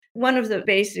One of the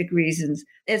basic reasons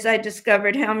is I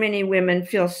discovered how many women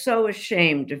feel so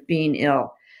ashamed of being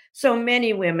ill. So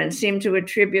many women seem to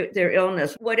attribute their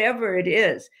illness, whatever it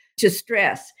is, to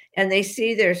stress. And they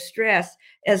see their stress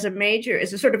as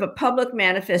as a sort of a public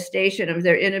manifestation of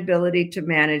their inability to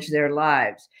manage their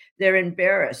lives. They're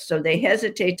embarrassed, so they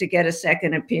hesitate to get a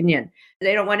second opinion.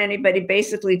 They don't want anybody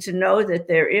basically to know that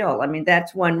they're ill. I mean,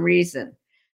 that's one reason.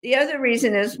 The other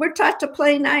reason is we're taught to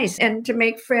play nice and to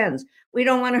make friends. We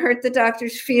don't want to hurt the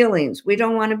doctor's feelings. We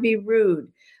don't want to be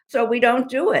rude. So we don't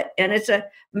do it. And it's a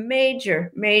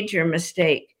major, major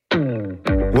mistake.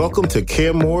 Welcome to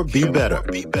Care More, Be Better,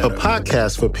 a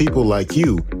podcast for people like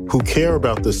you who care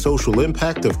about the social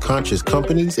impact of conscious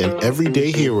companies and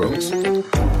everyday heroes.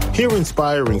 Hear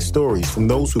inspiring stories from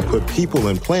those who put people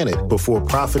and planet before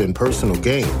profit and personal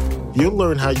gain. You'll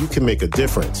learn how you can make a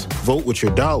difference, vote with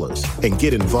your dollars, and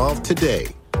get involved today.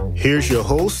 Here's your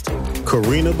host,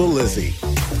 Karina Belizzi.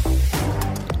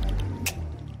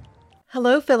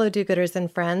 Hello, fellow do-gooders and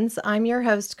friends. I'm your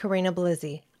host, Karina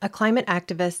Belizzi, a climate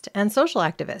activist and social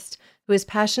activist who is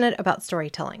passionate about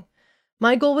storytelling.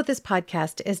 My goal with this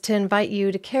podcast is to invite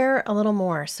you to care a little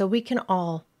more so we can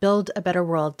all build a better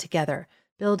world together,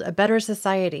 build a better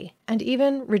society, and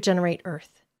even regenerate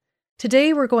Earth.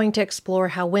 Today, we're going to explore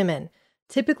how women,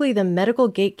 typically the medical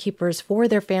gatekeepers for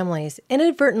their families,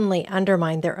 inadvertently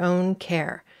undermine their own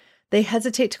care. They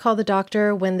hesitate to call the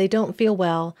doctor when they don't feel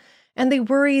well, and they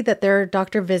worry that their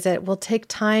doctor visit will take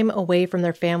time away from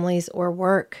their families or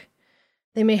work.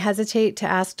 They may hesitate to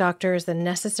ask doctors the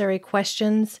necessary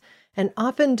questions and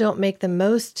often don't make the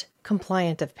most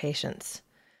compliant of patients.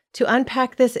 To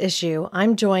unpack this issue,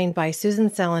 I'm joined by Susan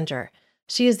Selinger.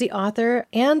 She is the author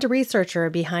and researcher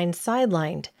behind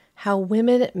Sidelined: How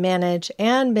Women Manage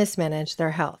and Mismanage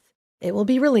Their Health. It will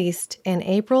be released in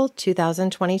April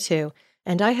 2022,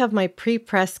 and I have my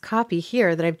pre-press copy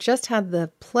here that I've just had the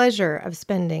pleasure of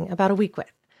spending about a week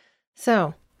with.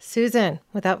 So, Susan,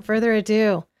 without further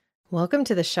ado, welcome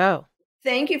to the show.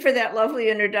 Thank you for that lovely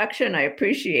introduction. I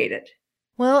appreciate it.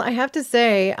 Well, I have to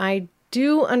say, I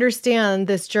do understand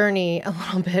this journey a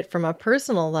little bit from a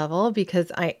personal level because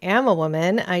I am a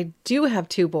woman. I do have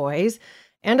 2 boys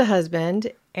and a husband,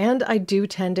 and I do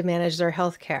tend to manage their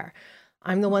health care.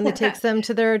 I'm the one that takes them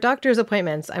to their doctor's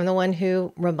appointments. I'm the one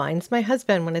who reminds my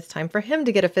husband when it's time for him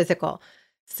to get a physical.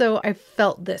 So I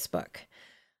felt this book.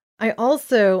 I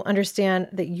also understand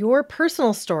that your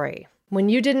personal story, when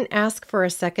you didn't ask for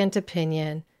a second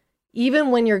opinion,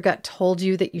 even when your gut told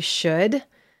you that you should,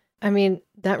 I mean,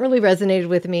 that really resonated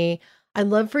with me. I'd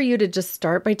love for you to just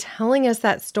start by telling us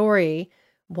that story.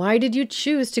 Why did you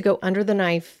choose to go under the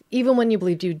knife, even when you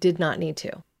believed you did not need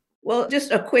to? Well,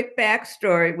 just a quick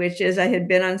backstory, which is I had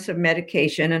been on some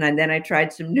medication and then I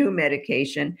tried some new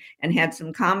medication and had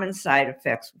some common side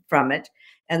effects from it.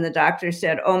 And the doctor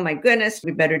said, oh my goodness,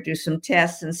 we better do some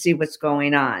tests and see what's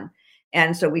going on.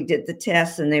 And so we did the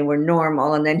tests and they were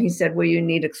normal. And then he said, well, you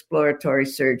need exploratory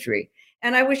surgery.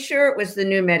 And I was sure it was the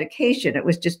new medication. It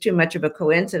was just too much of a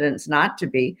coincidence not to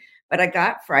be. But I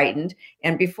got frightened.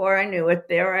 And before I knew it,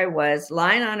 there I was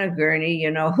lying on a gurney,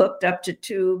 hooked up to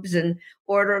tubes and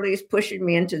orderlies pushing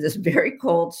me into this very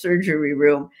cold surgery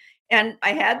room. And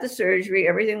I had the surgery.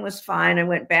 Everything was fine. I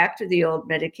went back to the old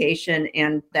medication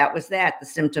and that was that. The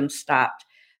symptoms stopped.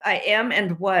 I am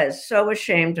and was so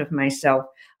ashamed of myself.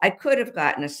 I could have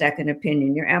gotten a second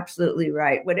opinion. You're absolutely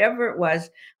right. Whatever it was,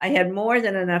 I had more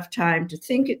than enough time to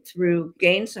think it through,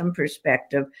 gain some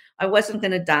perspective. I wasn't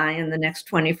going to die in the next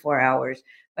 24 hours,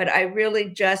 but I really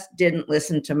just didn't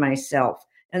listen to myself.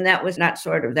 And that was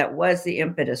that was the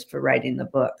impetus for writing the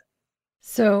book.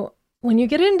 So when you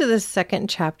get into the second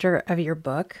chapter of your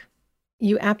book,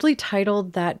 you aptly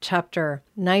titled that chapter,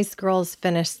 Nice Girls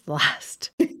Finish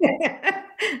Last.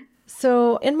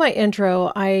 So in my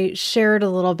intro, I shared a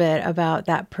little bit about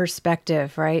that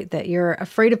perspective, right? That you're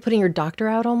afraid of putting your doctor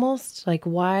out almost. Like,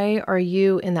 why are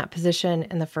you in that position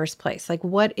in the first place? Like,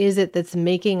 what is it that's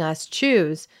making us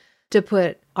choose to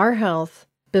put our health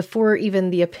before even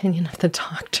the opinion of the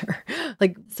doctor?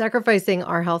 Like sacrificing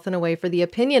our health in a way for the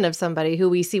opinion of somebody who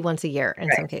we see once a year in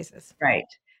some cases. Right.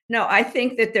 No, I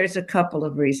think that there's a couple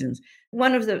of reasons.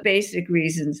 One of the basic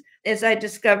reasons is I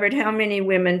discovered how many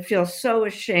women feel so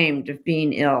ashamed of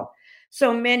being ill.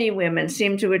 So many women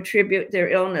seem to attribute their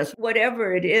illness,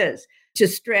 whatever it is, to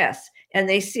stress. And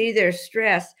they see their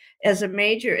stress as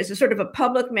a sort of a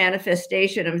public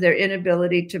manifestation of their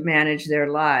inability to manage their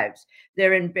lives.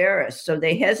 They're embarrassed, so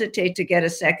they hesitate to get a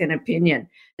second opinion.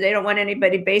 They don't want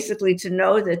anybody basically to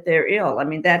know that they're ill. I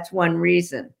mean, that's one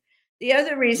reason. The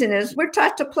other reason is we're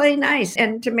taught to play nice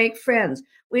and to make friends.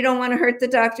 We don't want to hurt the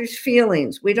doctor's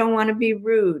feelings. We don't want to be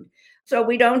rude. So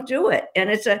we don't do it. And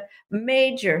it's a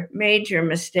major, major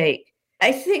mistake.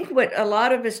 I think what a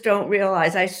lot of us don't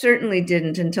realize, I certainly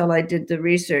didn't until I did the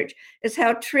research, is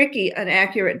how tricky an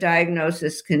accurate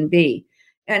diagnosis can be.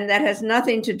 And that has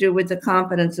nothing to do with the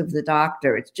competence of the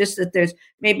doctor. It's just that there's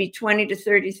maybe 20 to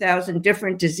 30,000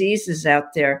 different diseases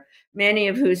out there, many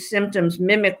of whose symptoms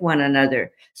mimic one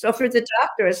another. So for the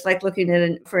doctor, it's like looking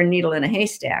at for a needle in a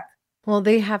haystack. Well,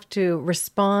 they have to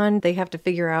respond. They have to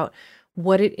figure out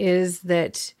what it is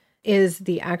that is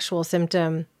the actual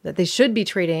symptom that they should be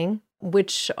treating,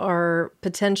 which are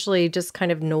potentially just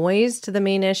kind of noise to the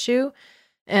main issue.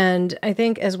 And I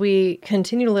think as we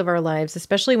continue to live our lives,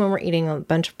 especially when we're eating a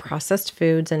bunch of processed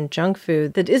foods and junk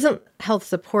food that isn't health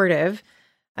supportive,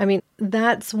 I mean,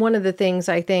 that's one of the things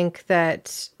I think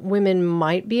that women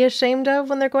might be ashamed of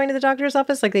when they're going to the doctor's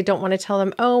office. Like they don't want to tell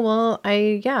them, oh, well,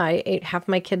 I ate half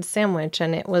my kid's sandwich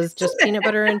and it was just peanut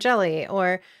butter and jelly,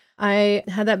 or I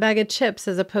had that bag of chips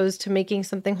as opposed to making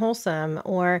something wholesome,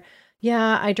 or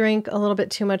yeah, I drank a little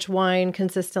bit too much wine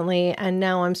consistently, and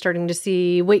now I'm starting to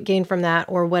see weight gain from that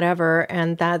or whatever,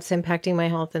 and that's impacting my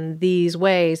health in these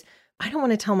ways. I don't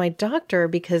want to tell my doctor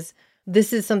because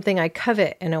this is something I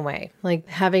covet in a way, like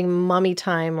having mommy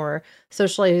time or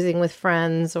socializing with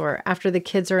friends, or after the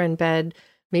kids are in bed,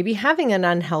 maybe having an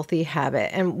unhealthy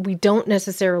habit. And we don't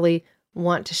necessarily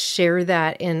want to share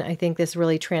that in, I think, this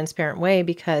really transparent way,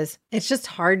 because it's just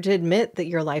hard to admit that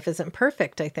your life isn't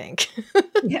perfect, I think.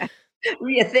 Yeah.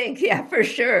 You think, yeah, for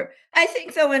sure. I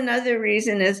think, though, another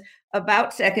reason is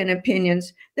about second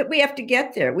opinions that we have to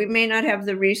get there. We may not have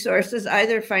the resources,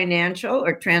 either financial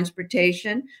or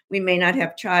transportation. We may not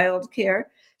have childcare.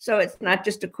 So it's not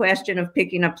just a question of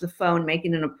picking up the phone,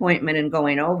 making an appointment and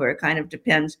going over. It kind of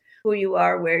depends who you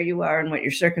are, where you are, and what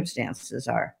your circumstances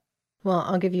are. Well,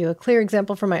 I'll give you a clear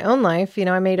example from my own life.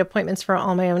 I made appointments for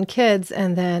all my own kids,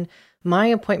 and then my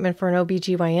appointment for an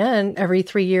OBGYN every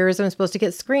 3 years, I'm supposed to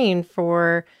get screened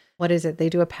for, what is it? They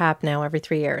do a PAP now every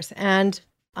 3 years. And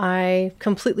I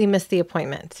completely missed the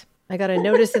appointment. I got a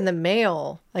notice in the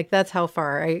mail. Like that's how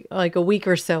far, like a week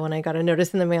or so, and I got a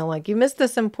notice in the mail, like, you missed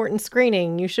this important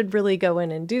screening. You should really go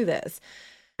in and do this.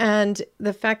 And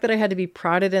the fact that I had to be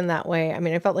prodded in that way, I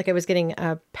mean, I felt like I was getting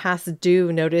a past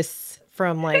due notice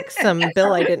from like some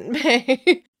bill I didn't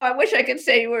pay. I wish I could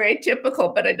say you were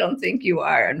atypical, but I don't think you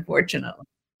are, unfortunately.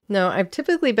 No, I've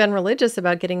typically been religious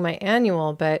about getting my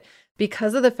annual, but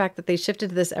because of the fact that they shifted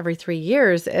to this every 3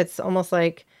 years, it's almost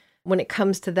like when it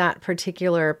comes to that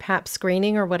particular PAP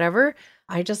screening or whatever,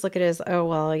 I just look at it as, oh,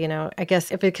 well, I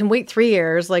guess if it can wait 3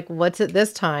 years, like what's it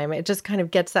this time? It just kind of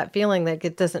gets that feeling that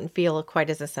it doesn't feel quite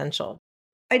as essential.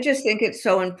 I just think it's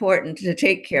so important to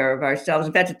take care of ourselves.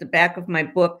 In fact, at the back of my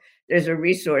book, there's a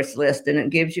resource list, and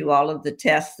it gives you all of the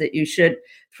tests that you should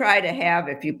try to have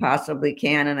if you possibly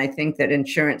can. And I think that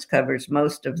insurance covers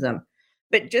most of them.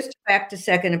 But just back to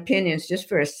second opinions, just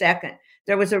for a second,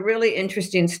 there was a really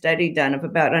interesting study done of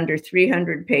about under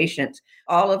 300 patients,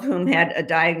 all of whom had a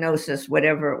diagnosis,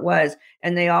 whatever it was.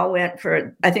 And they all went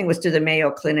for, I think it was to the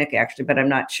Mayo Clinic, actually, but I'm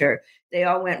not sure. They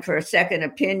all went for a second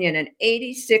opinion, and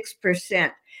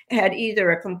 86% had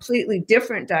either a completely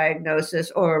different diagnosis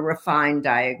or a refined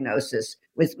diagnosis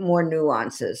with more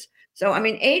nuances. So, I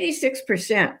mean,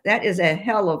 86%, that is a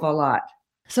hell of a lot.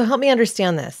 So help me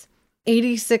understand this.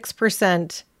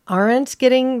 86% aren't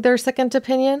getting their second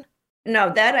opinion?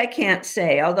 No, that I can't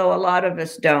say, although a lot of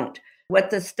us don't. What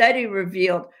the study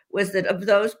revealed was that of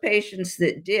those patients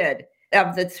that did,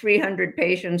 of the 300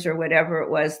 patients or whatever it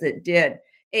was that did,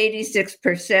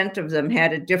 86% of them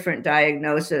had a different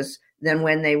diagnosis than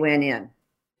when they went in.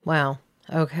 Wow.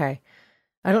 Okay.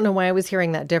 I don't know why I was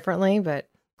hearing that differently, but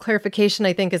clarification,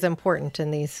 I think, is important in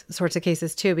these sorts of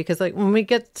cases too, because like when we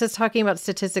get to talking about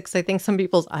statistics, I think some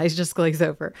people's eyes just glaze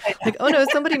over. Like, oh no,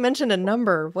 somebody mentioned a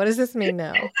number. What does this mean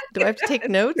now? Do I have to take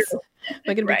notes? Am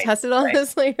I going to be tested on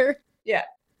this later? Yeah.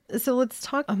 So let's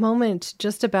talk a moment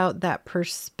just about that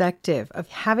perspective of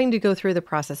having to go through the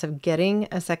process of getting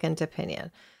a second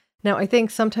opinion. Now, I think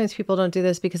sometimes people don't do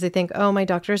this because they think, oh, my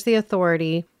doctor's the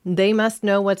authority. They must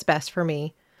know what's best for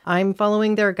me. I'm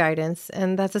following their guidance.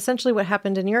 And that's essentially what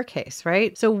happened in your case,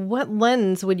 right? So what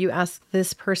lens would you ask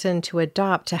this person to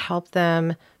adopt to help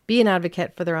them be an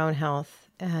advocate for their own health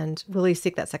and really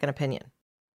seek that second opinion?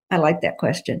 I like that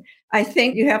question. I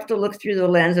think you have to look through the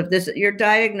lens of this. Your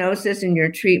diagnosis and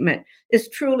your treatment is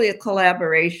truly a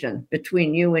collaboration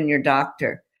between you and your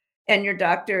doctor. And your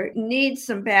doctor needs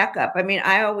some backup. I mean,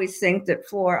 I always think that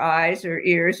 4 eyes or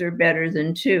ears are better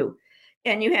than 2.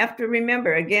 And you have to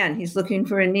remember, again, he's looking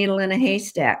for a needle in a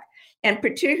haystack. And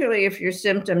particularly if your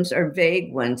symptoms are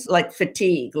vague ones like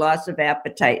fatigue, loss of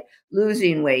appetite,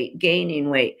 losing weight, gaining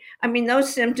weight. I mean,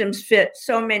 those symptoms fit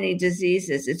so many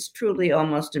diseases, it's truly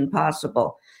almost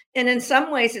impossible. And in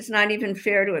some ways, it's not even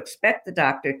fair to expect the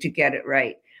doctor to get it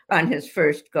right on his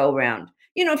first go round.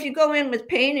 If you go in with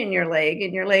pain in your leg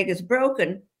and your leg is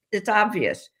broken, it's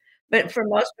obvious. But for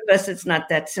most of us, it's not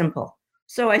that simple.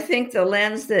 So I think the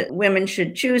lens that women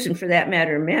should choose, and for that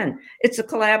matter, men, it's a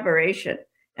collaboration.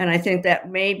 And I think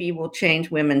that maybe will change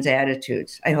women's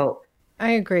attitudes. I hope.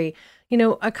 I agree.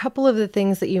 A couple of the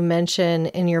things that you mention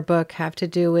in your book have to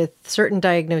do with certain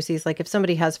diagnoses, like if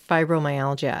somebody has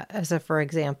fibromyalgia, for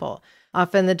example.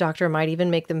 Often the doctor might even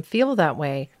make them feel that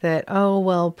way, that, oh,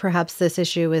 well, perhaps this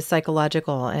issue is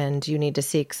psychological and you need to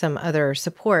seek some other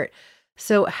support.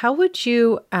 So how would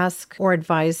you ask or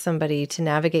advise somebody to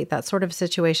navigate that sort of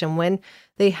situation when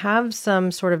they have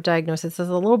some sort of diagnosis that's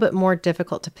a little bit more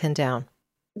difficult to pin down?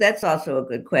 That's also a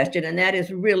good question. And that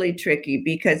is really tricky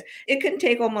because it can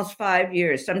take almost 5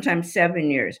 years, sometimes 7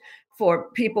 years,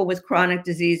 for people with chronic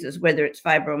diseases, whether it's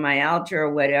fibromyalgia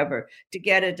or whatever, to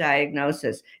get a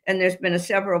diagnosis. And there's been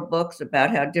several books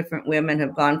about how different women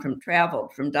have gone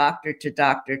traveled from doctor to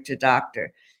doctor to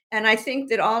doctor. And I think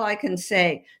that all I can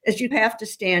say is you have to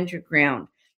stand your ground.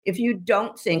 If you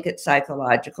don't think it's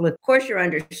psychological, of course you're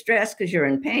under stress because you're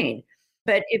in pain.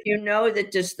 But if you know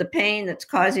that just the pain that's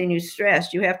causing you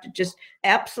stress, you have to just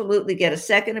absolutely get a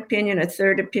second opinion, a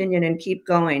third opinion, and keep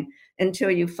going until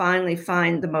you finally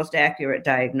find the most accurate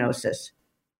diagnosis.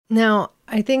 Now,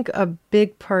 I think a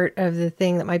big part of the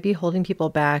thing that might be holding people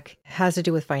back has to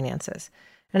do with finances.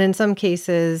 And in some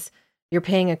cases, you're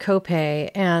paying a copay,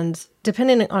 and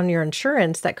depending on your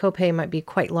insurance, that copay might be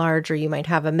quite large, or you might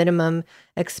have a minimum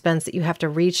expense that you have to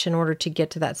reach in order to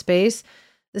get to that space.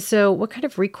 So what kind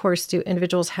of recourse do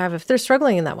individuals have if they're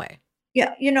struggling in that way?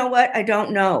 Yeah, you know what? I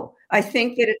don't know. I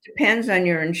think that it depends on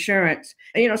your insurance.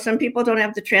 Some people don't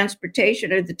have the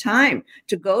transportation or the time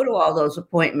to go to all those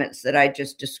appointments that I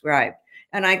just described.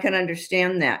 And I can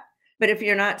understand that. But if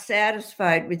you're not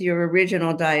satisfied with your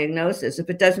original diagnosis, if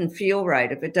it doesn't feel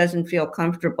right, if it doesn't feel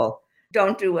comfortable,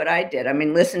 don't do what I did. I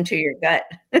mean, listen to your gut.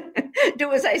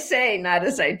 Do as I say, not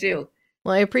as I do.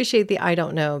 Well, I appreciate the I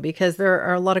don't know, because there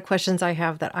are a lot of questions I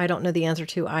have that I don't know the answer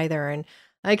to either. And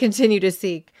I continue to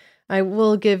seek. I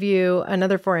will give you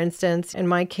another, for instance. In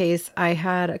my case, I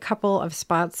had a couple of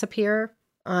spots appear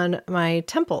on my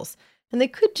temples, and they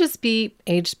could just be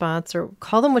age spots, or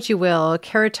call them what you will,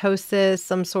 keratosis,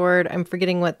 some sort. I'm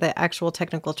forgetting what the actual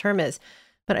technical term is.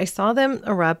 But I saw them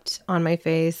erupt on my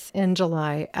face in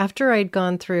July after I'd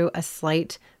gone through a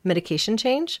slight medication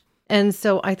change. And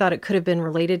so I thought it could have been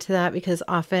related to that, because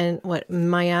often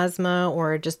miasma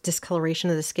or just discoloration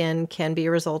of the skin can be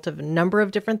a result of a number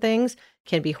of different things.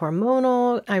 Can be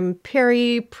hormonal. I'm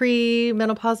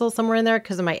pre-menopausal, somewhere in there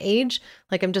because of my age.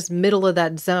 Like I'm just middle of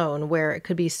that zone where it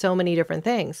could be so many different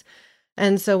things.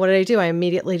 And so what did I do? I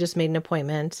immediately just made an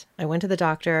appointment. I went to the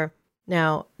doctor.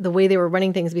 Now, the way they were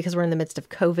running things, because we're in the midst of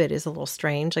COVID, is a little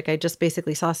strange. Like I just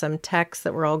basically saw some techs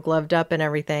that were all gloved up and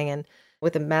everything, and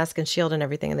with a mask and shield and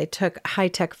everything. And they took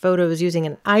high-tech photos using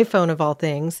an iPhone of all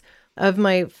things of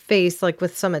my face, like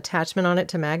with some attachment on it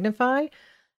to magnify.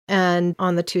 And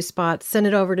on the 2 spots, sent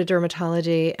it over to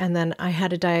dermatology. And then I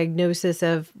had a diagnosis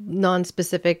of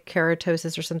non-specific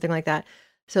keratosis or something like that.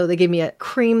 So they gave me a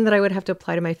cream that I would have to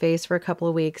apply to my face for a couple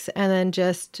of weeks, and then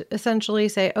just essentially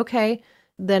say, okay,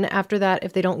 then after that,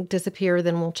 if they don't disappear,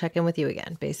 then we'll check in with you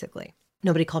again, basically.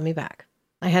 Nobody called me back.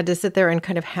 I had to sit there and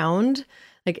kind of hound,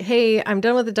 like, hey, I'm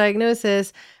done with the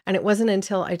diagnosis. And it wasn't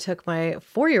until I took my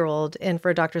 4-year-old in for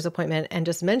a doctor's appointment and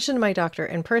just mentioned to my doctor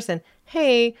in person,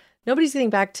 hey, nobody's getting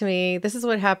back to me. This is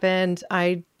what happened.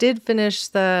 I did finish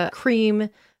the cream,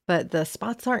 but the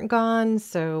spots aren't gone.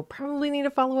 So probably need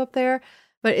to follow up there.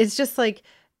 But it's just like,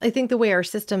 I think the way our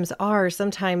systems are,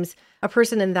 sometimes a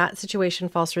person in that situation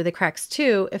falls through the cracks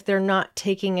too, if they're not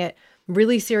taking it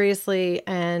really seriously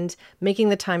and making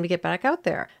the time to get back out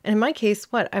there. And in my case,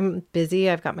 I'm busy.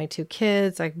 I've got my 2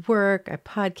 kids. I work, I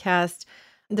podcast.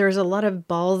 There's a lot of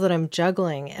balls that I'm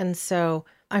juggling. And so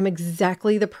I'm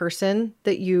exactly the person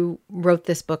that you wrote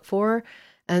this book for.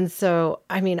 And so,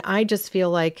 I just feel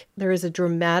like there is a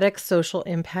dramatic social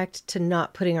impact to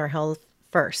not putting our health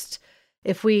first.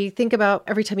 If we think about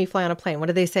every time you fly on a plane, what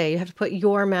do they say? You have to put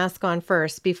your mask on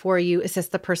first before you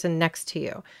assist the person next to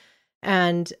you.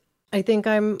 And I think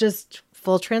I'm just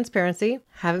full transparency,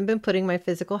 haven't been putting my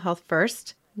physical health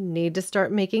first, need to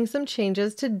start making some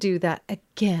changes to do that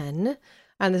again.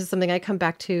 And this is something I come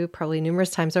back to probably numerous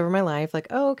times over my life, like,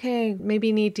 oh, okay,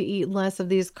 maybe need to eat less of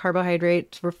these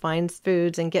carbohydrates, refined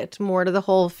foods, and get more to the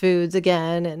whole foods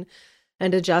again.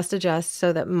 and adjust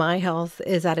so that my health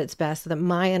is at its best, so that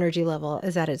my energy level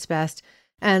is at its best.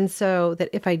 And so that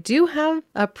if I do have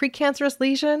a precancerous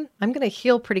lesion, I'm going to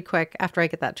heal pretty quick after I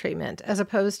get that treatment, as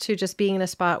opposed to just being in a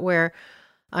spot where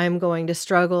I'm going to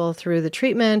struggle through the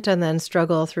treatment and then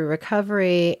struggle through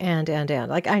recovery and.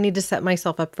 Like, I need to set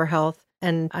myself up for health,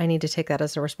 and I need to take that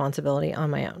as a responsibility on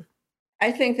my own.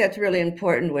 I think that's really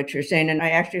important what you're saying. And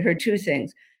I actually heard two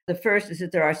things. The first is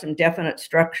that there are some definite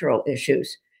structural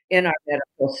issues in our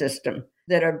medical system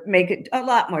that make it a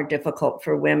lot more difficult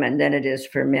for women than it is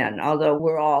for men, although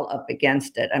we're all up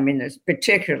against it. I mean, there's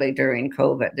particularly during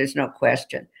COVID, there's no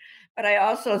question. But I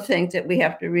also think that we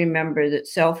have to remember that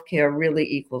self-care really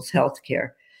equals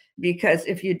healthcare. Because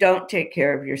if you don't take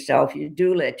care of yourself, you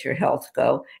do let your health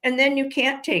go, and then you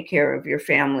can't take care of your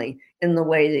family in the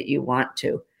way that you want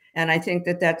to. And I think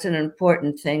that that's an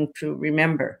important thing to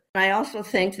remember. I also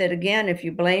think that, again, if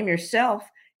you blame yourself,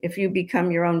 if you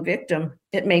become your own victim,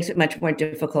 it makes it much more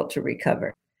difficult to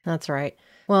recover. That's right.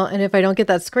 Well, and if I don't get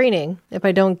that screening, if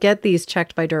I don't get these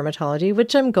checked by dermatology,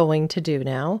 which I'm going to do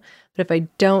now, but if I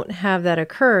don't have that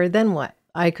occur, then what?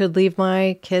 I could leave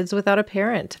my kids without a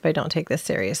parent if I don't take this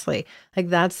seriously. Like,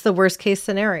 that's the worst case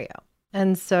scenario.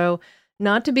 And so,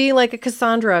 not to be like a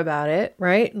Cassandra about it,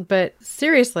 right? But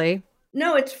seriously.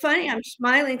 No, it's funny. I'm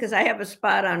smiling because I have a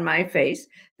spot on my face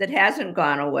that hasn't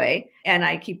gone away, and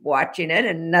I keep watching it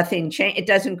and nothing change. It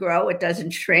doesn't grow. It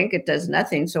doesn't shrink. It does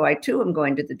nothing. So I too am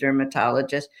going to the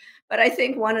dermatologist. But I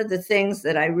think one of the things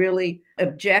that I really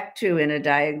object to in a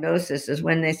diagnosis is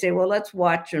when they say, well, let's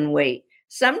watch and wait.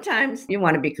 Sometimes you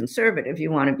want to be conservative.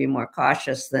 You want to be more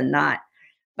cautious than not.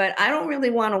 But I don't really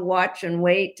want to watch and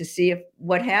wait to see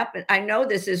what happened. I know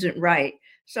this isn't right.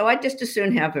 So I just as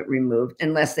soon have it removed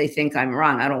unless they think I'm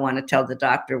wrong. I don't want to tell the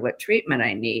doctor what treatment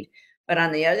I need. But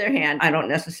on the other hand, I don't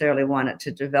necessarily want it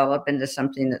to develop into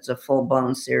something that's a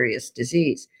full-blown serious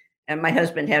disease. And my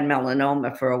husband had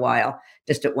melanoma for a while,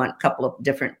 just at one couple of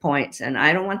different points. And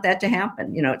I don't want that to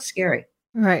happen. You know, it's scary.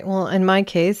 Right. Well, in my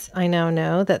case, I now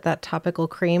know that topical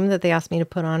cream that they asked me to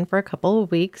put on for a couple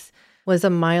of weeks was a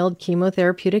mild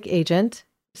chemotherapeutic agent.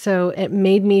 So it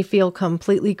made me feel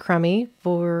completely crummy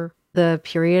for the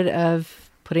period of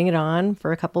putting it on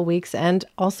for a couple of weeks and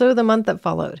also the month that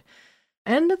followed.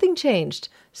 And nothing changed.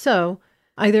 So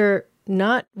either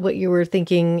not what you were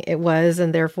thinking it was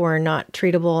and therefore not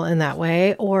treatable in that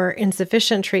way, or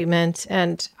insufficient treatment.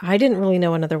 And I didn't really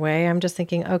know another way. I'm just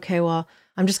thinking, okay, well,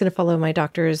 I'm just going to follow my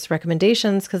doctor's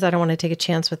recommendations because I don't want to take a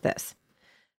chance with this.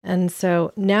 And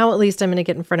so now at least I'm going to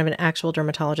get in front of an actual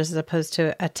dermatologist as opposed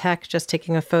to a tech just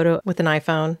taking a photo with an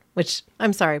iPhone, which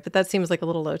I'm sorry, but that seems like a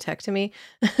little low tech to me.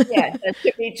 Yeah,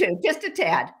 to me too. Just a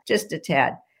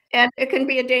tad. And it can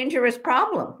be a dangerous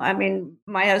problem. I mean,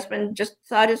 my husband just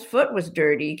thought his foot was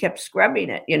dirty. He kept scrubbing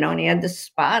it, and he had this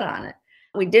spot on it.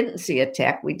 We didn't see a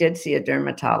tech. We did see a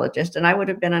dermatologist, and I would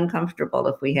have been uncomfortable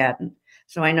if we hadn't.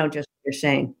 So I know just what you're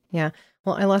saying. Yeah.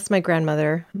 Well, I lost my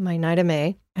grandmother, my Nida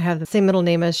May. I have the same middle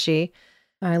name as she.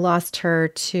 I lost her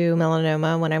to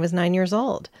melanoma when I was 9 years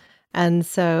old. And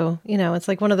so, it's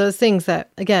like one of those things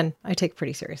that, again, I take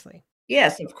pretty seriously.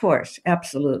 Yes, of course.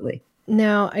 Absolutely.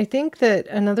 Now, I think that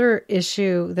another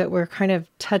issue that we're kind of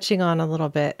touching on a little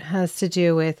bit has to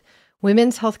do with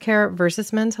women's healthcare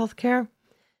versus men's healthcare.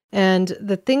 And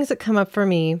the things that come up for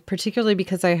me, particularly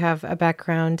because I have a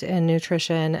background in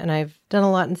nutrition and I've done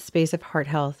a lot in the space of heart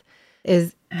health,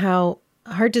 is how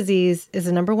heart disease is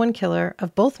the number one killer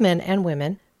of both men and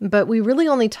women, but we really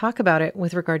only talk about it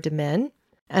with regard to men.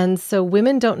 And so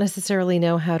women don't necessarily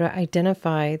know how to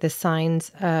identify the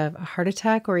signs of a heart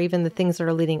attack or even the things that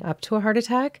are leading up to a heart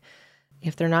attack.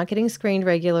 If they're not getting screened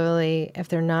regularly, if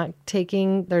they're not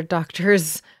taking their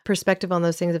doctor's perspective on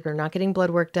those things, if they're not getting blood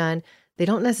work done, they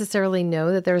don't necessarily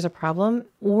know that there's a problem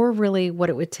or really what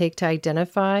it would take to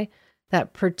identify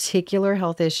that particular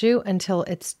health issue until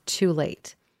it's too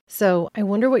late. So I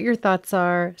wonder what your thoughts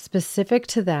are specific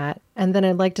to that. And then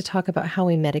I'd like to talk about how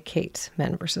we medicate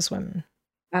men versus women.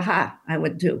 Aha, I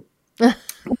would do. My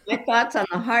thoughts on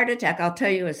the heart attack, I'll tell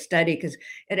you a study because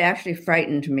it actually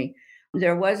frightened me.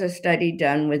 There was a study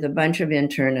done with a bunch of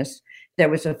internists. There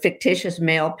was a fictitious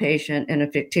male patient and a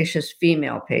fictitious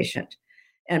female patient.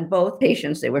 And both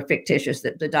patients, they were fictitious,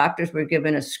 that the doctors were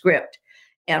given a script.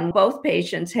 And both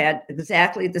patients had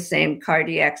exactly the same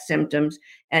cardiac symptoms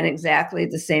and exactly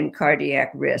the same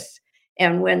cardiac risks.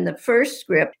 And when the first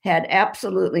script had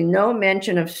absolutely no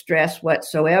mention of stress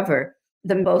whatsoever,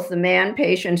 both the man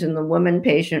patient and the woman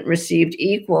patient received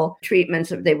equal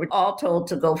treatments. They were all told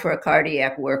to go for a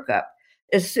cardiac workup.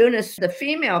 As soon as the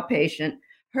female patient,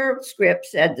 her script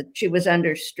said that she was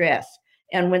under stress.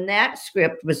 And when that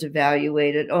script was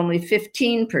evaluated, only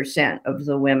 15% of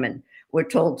the women were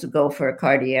told to go for a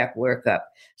cardiac workup.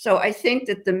 So I think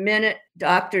that the minute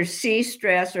doctors see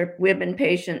stress or women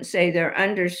patients say they're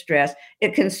under stress,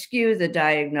 it can skew the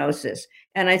diagnosis.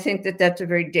 And I think that that's a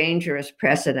very dangerous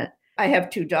precedent. I have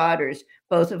 2 daughters,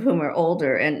 both of whom are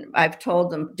older, and I've told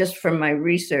them just from my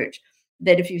research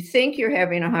that if you think you're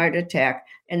having a heart attack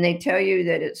and they tell you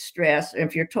that it's stress, or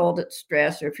if you're told it's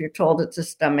stress, or if you're told it's a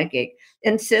stomach ache,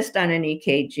 insist on an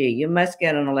EKG. You must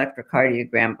get an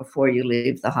electrocardiogram before you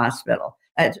leave the hospital,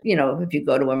 if you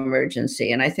go to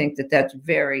emergency. And I think that that's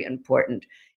very important.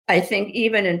 I think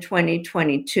even in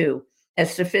 2022,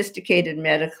 as sophisticated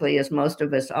medically as most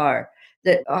of us are,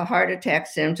 that heart attack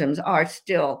symptoms are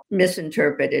still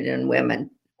misinterpreted in women.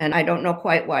 And I don't know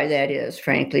quite why that is,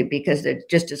 frankly, because they're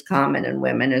just as common in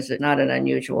women as it's not an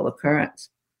unusual occurrence.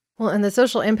 Well, and the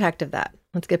social impact of that,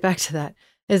 let's get back to that,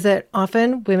 is that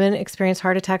often women experience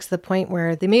heart attacks to the point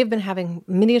where they may have been having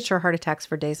miniature heart attacks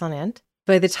for days on end.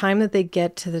 By the time that they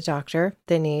get to the doctor,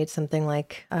 they need something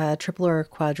like a triple or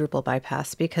quadruple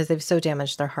bypass because they've so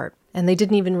damaged their heart. And they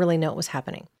didn't even really know it was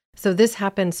happening. So this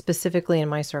happened specifically in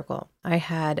my circle. I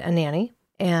had a nanny,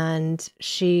 and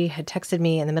she had texted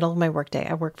me in the middle of my workday.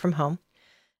 I work from home.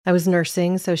 I was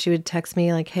nursing, so she would text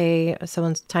me like, hey,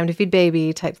 someone's time to feed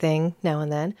baby type thing now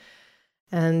and then.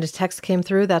 And a text came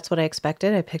through. That's what I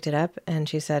expected. I picked it up, and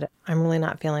she said, I'm really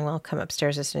not feeling well. Come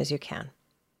upstairs as soon as you can.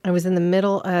 I was in the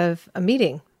middle of a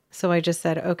meeting. So I just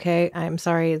said, okay, I'm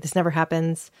sorry. This never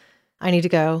happens. I need to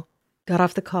go. Got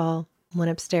off the call,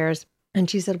 went upstairs. And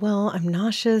she said, well, I'm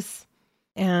nauseous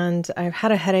and I've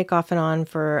had a headache off and on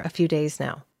for a few days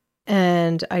now.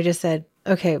 And I just said,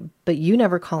 okay, but you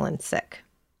never call in sick.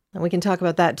 And we can talk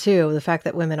about that too, the fact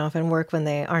that women often work when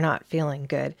they are not feeling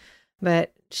good.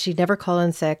 But she never called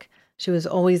in sick. She was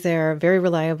always there, very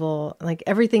reliable, like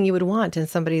everything you would want in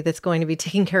somebody that's going to be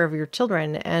taking care of your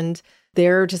children and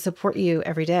there to support you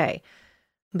every day,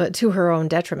 but to her own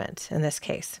detriment in this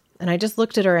case. And I just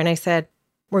looked at her and I said,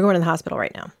 we're going to the hospital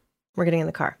right now. We're getting in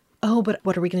the car. Oh, but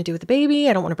what are we going to do with the baby?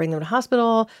 I don't want to bring them to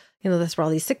hospital. That's where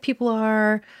all these sick people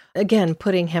are. Again,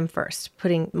 putting him first,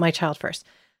 putting my child first.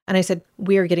 And I said,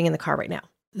 we are getting in the car right now.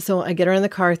 So I get her in the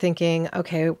car thinking,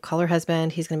 okay, call her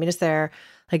husband. He's going to meet us there.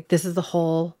 Like, this is the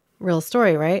whole real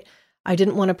story, right? I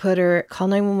didn't want to call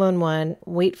 911,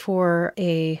 wait for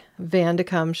a van to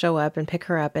come show up and pick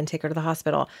her up and take her to the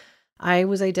hospital. I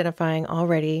was identifying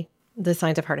already the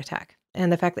signs of heart attack. And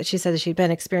the fact that she said that she'd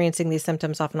been experiencing these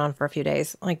symptoms off and on for a few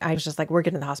days, like I was just like, we're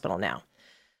getting to the hospital now.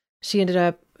 She ended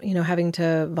up, having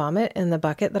to vomit in the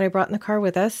bucket that I brought in the car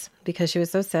with us because she was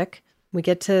so sick. We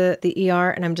get to the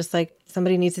ER and I'm just like,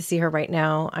 somebody needs to see her right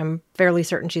now. I'm fairly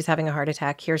certain she's having a heart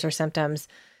attack. Here's her symptoms.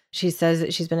 She says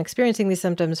that she's been experiencing these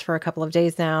symptoms for a couple of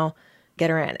days now. Get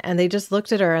her in. And they just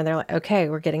looked at her and they're like, okay,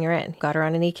 we're getting her in. Got her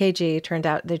on an EKG. Turned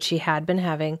out that she had been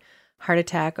having heart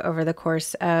attack over the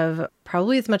course of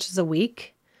probably as much as a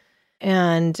week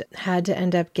and had to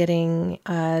end up getting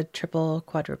a triple,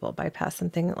 quadruple bypass,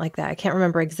 something like that. I can't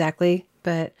remember exactly,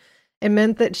 but it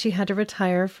meant that she had to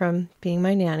retire from being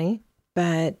my nanny.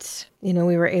 But, we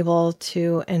were able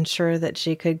to ensure that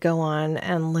she could go on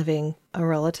and living a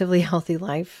relatively healthy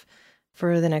life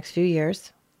for the next few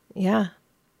years. Yeah.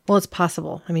 Well, it's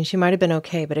possible. I mean, she might have been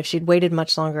okay, but if she'd waited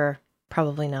much longer,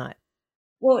 probably not.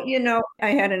 Well, I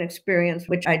had an experience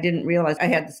which I didn't realize. I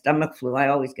had the stomach flu. I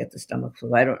always get the stomach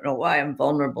flu. I don't know why I'm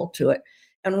vulnerable to it.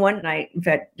 And one night, in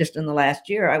fact, just in the last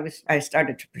year, I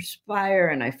started to perspire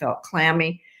and I felt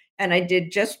clammy. And I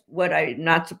did just what I'm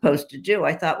not supposed to do.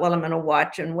 I thought, well, I'm going to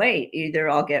watch and wait. Either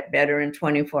I'll get better in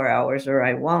 24 hours or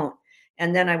I won't.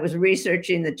 And then I was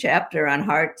researching the chapter on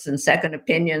hearts and second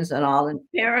opinions and all. And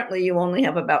apparently you only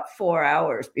have about 4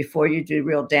 hours before you do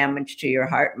real damage to your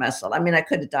heart muscle. I mean, I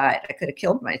could have died. I could have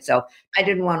killed myself. I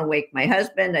didn't want to wake my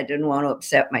husband. I didn't want to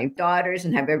upset my daughters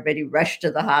and have everybody rush to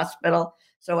the hospital.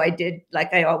 So I did,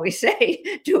 like I always say,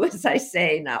 do as I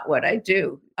say, not what I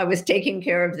do. I was taking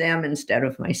care of them instead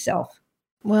of myself.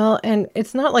 Well, and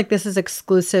it's not like this is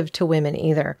exclusive to women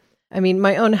either. I mean,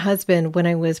 my own husband, when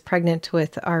I was pregnant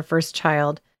with our first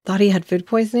child, thought he had food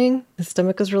poisoning. His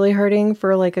stomach was really hurting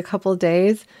for like a couple of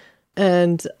days.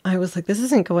 And I was like, this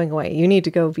isn't going away. You need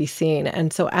to go be seen.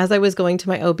 And so as I was going to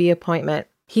my OB appointment,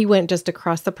 he went just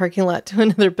across the parking lot to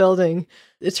another building.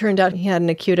 It turned out he had an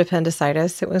acute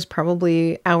appendicitis. It was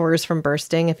probably hours from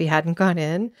bursting if he hadn't gone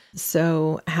in.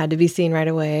 So had to be seen right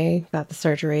away, got the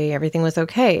surgery. Everything was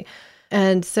okay.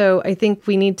 And so I think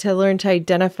we need to learn to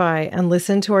identify and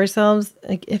listen to ourselves.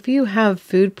 Like if you have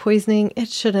food poisoning, it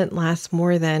shouldn't last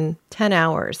more than 10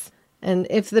 hours. And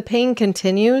if the pain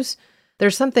continues,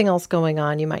 there's something else going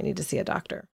on. You might need to see a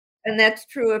doctor. And that's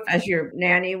true if, as your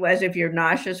nanny was, if you're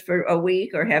nauseous for a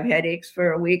week or have headaches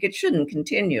for a week, it shouldn't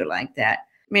continue like that.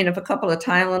 I mean, if a couple of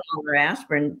Tylenol or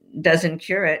aspirin doesn't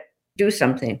cure it, do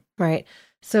something. Right.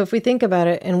 So if we think about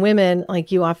it, in women,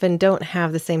 like you often don't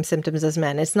have the same symptoms as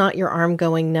men. It's not your arm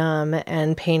going numb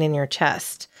and pain in your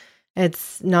chest.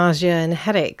 It's nausea and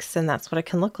headaches, and that's what it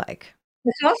can look like.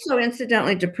 It's also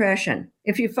incidentally depression.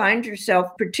 If you find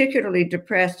yourself particularly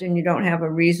depressed and you don't have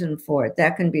a reason for it,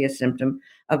 that can be a symptom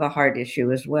of a heart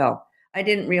issue as well. I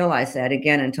didn't realize that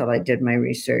again until I did my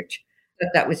research. But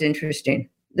that was interesting.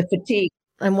 The fatigue.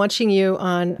 I'm watching you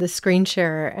on the screen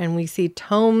share, and we see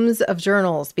tomes of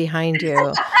journals behind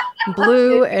you,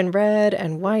 blue and red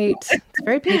and white. It's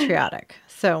very patriotic.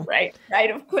 So Right.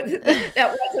 Of course,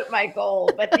 that wasn't my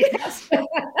goal, but yes.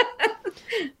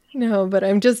 no, but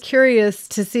I'm just curious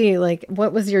to see, like,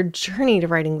 what was your journey to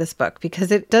writing this book?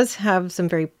 Because it does have some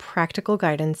very practical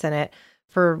guidance in it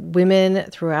for women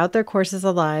throughout their courses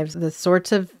of lives, the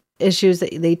sorts of issues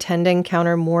that they tend to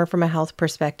encounter more from a health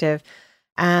perspective,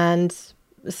 and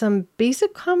some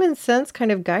basic common sense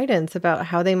kind of guidance about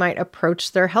how they might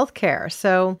approach their healthcare.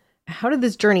 So how did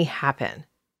this journey happen?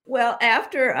 Well,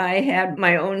 after I had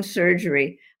my own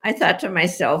surgery, I thought to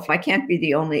myself, I can't be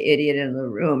the only idiot in the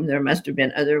room. There must have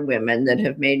been other women that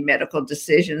have made medical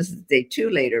decisions that they too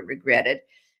later regretted.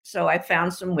 So I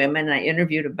found some women, and I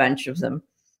interviewed a bunch of them.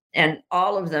 And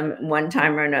all of them, one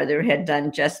time or another, had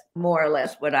done just more or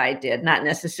less what I did, not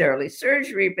necessarily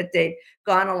surgery, but they'd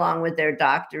gone along with their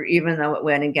doctor, even though it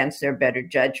went against their better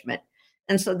judgment.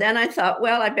 And so then I thought,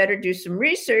 well, I better do some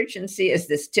research and see, is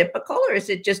this typical or is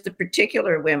it just the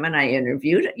particular women I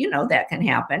interviewed? You know, that can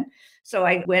happen. So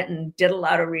I went and did a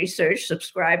lot of research,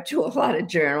 subscribed to a lot of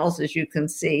journals, as you can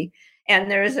see.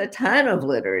 And there's a ton of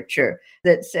literature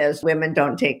that says women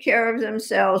don't take care of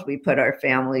themselves. We put our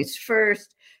families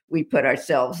first. We put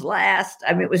ourselves last.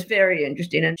 I mean, it was very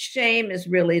interesting. And shame is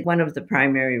really one of the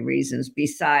primary reasons,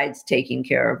 besides taking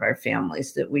care of our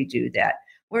families, that we do that.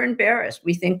 We're embarrassed.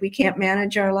 We think we can't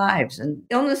manage our lives. And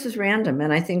illness is random.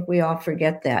 And I think we all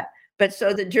forget that. But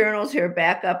so the journals here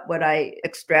back up what I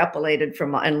extrapolated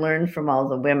from and learned from all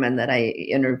the women that I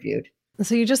interviewed.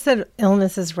 So you just said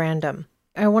illness is random.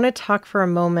 I want to talk for a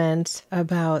moment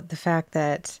about the fact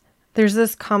that there's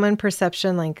this common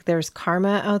perception, like there's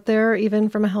karma out there, even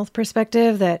from a health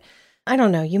perspective, that, I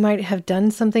don't know, you might have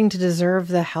done something to deserve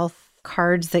the health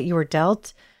cards that you were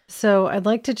dealt. So I'd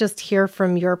like to just hear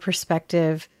from your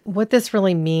perspective what this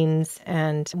really means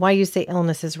and why you say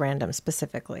illness is random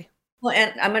specifically. Well,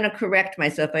 and I'm going to correct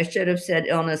myself. I should have said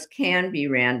illness can be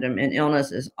random, and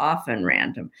illness is often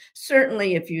random.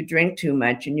 Certainly, if you drink too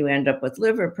much and you end up with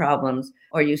liver problems,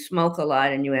 or you smoke a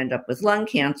lot and you end up with lung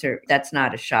cancer, that's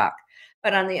not a shock.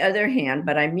 But on the other hand,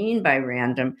 what I mean by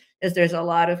random is there's a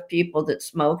lot of people that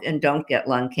smoke and don't get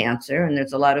lung cancer. And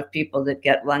there's a lot of people that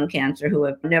get lung cancer who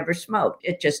have never smoked.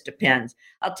 It just depends.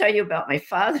 I'll tell you about my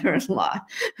father-in-law,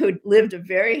 who lived a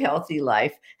very healthy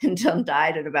life until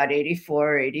died at about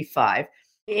 84 or 85.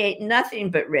 He ate nothing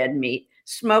but red meat,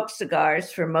 smoked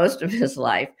cigars for most of his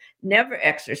life, never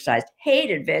exercised,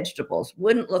 hated vegetables,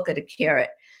 wouldn't look at a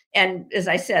carrot. And as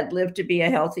I said, lived to be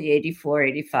a healthy 84,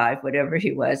 85, whatever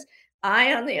he was.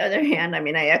 I, on the other hand, I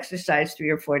exercise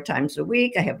 3 or 4 times a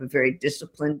week. I have a very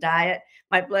disciplined diet.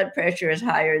 My blood pressure is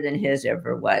higher than his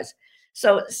ever was.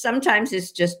 So sometimes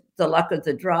it's just the luck of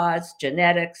the draw, it's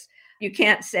genetics. You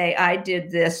can't say, I did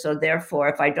this, so therefore,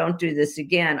 if I don't do this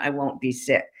again, I won't be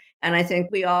sick. And I think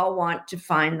we all want to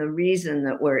find the reason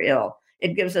that we're ill.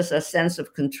 It gives us a sense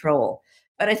of control.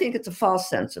 But I think it's a false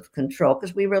sense of control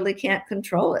because we really can't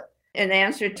control it. In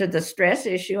answer to the stress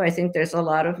issue, I think there's a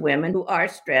lot of women who are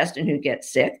stressed and who get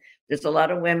sick. There's a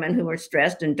lot of women who are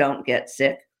stressed and don't get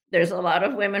sick. There's a lot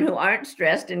of women who aren't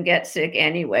stressed and get sick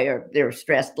anyway, or they're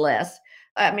stressed less.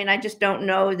 I just don't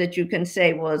know that you can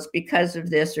say, well, it's because of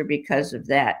this or because of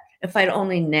that. If I'd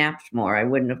only napped more, I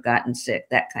wouldn't have gotten sick,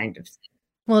 that kind of thing.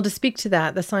 Well, to speak to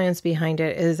that, the science behind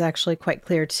it is actually quite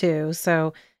clear too.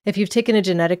 So if you've taken a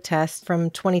genetic test from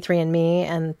 23andMe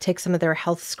and take some of their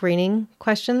health screening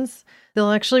questions, they'll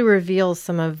actually reveal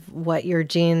some of what your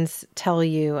genes tell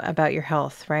you about your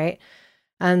health, right?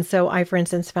 And so I, for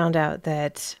instance, found out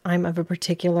that I'm of a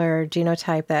particular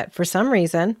genotype that for some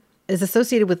reason is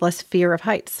associated with less fear of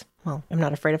heights. Well, I'm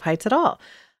not afraid of heights at all.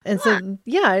 And so,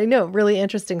 yeah, I know, really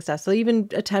interesting stuff. So even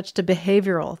attached to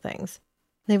behavioral things.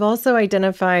 They've also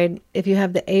identified if you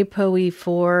have the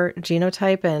ApoE4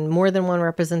 genotype and more than one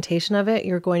representation of it,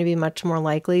 you're going to be much more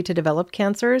likely to develop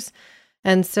cancers.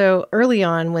 And so early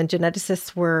on, when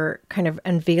geneticists were kind of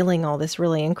unveiling all this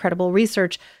really incredible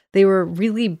research, they were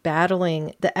really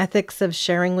battling the ethics of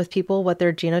sharing with people what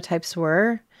their genotypes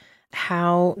were.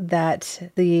 how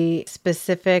that the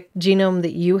specific genome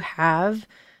that you have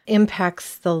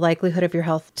impacts the likelihood of your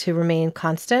health to remain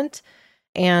constant.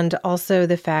 And also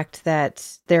the fact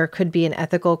that there could be an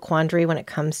ethical quandary when it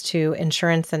comes to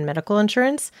insurance and medical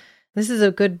insurance. This is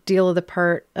a good deal of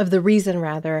the reason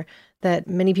rather that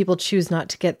many people choose not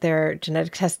to get their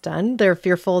genetic test done. They're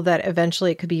fearful that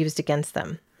eventually it could be used against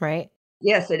them, right?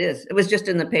 Yes, it is. It was just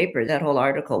in the paper. That whole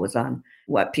article was on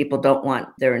what people don't want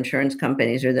their insurance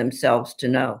companies or themselves to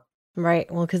know. Right.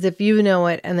 Well, because if you know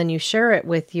it and then you share it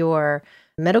with your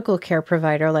medical care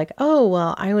provider, like, oh,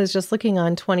 well, I was just looking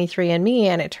on 23andMe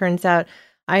and it turns out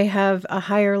I have a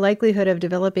higher likelihood of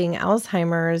developing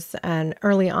Alzheimer's and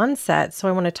early onset. So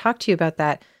I want to talk to you about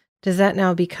that. Does that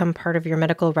now become part of your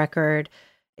medical record?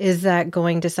 Is that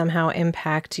going to somehow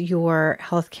impact your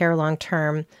healthcare long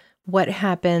term? What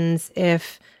happens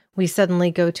if we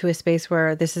suddenly go to a space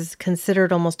where this is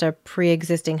considered almost a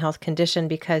pre-existing health condition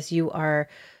because you are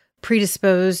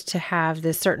predisposed to have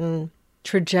this certain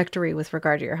trajectory with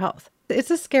regard to your health?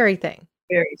 It's a scary thing.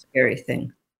 Very scary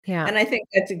thing. Yeah. And I think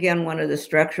that's, again, one of the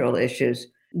structural issues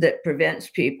that prevents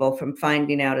people from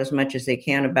finding out as much as they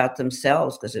can about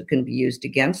themselves because it can be used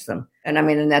against them.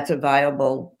 And that's a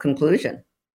viable conclusion.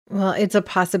 Well, it's a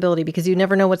possibility because you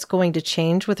never know what's going to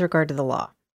change with regard to the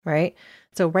law, right?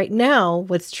 So right now,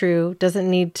 what's true doesn't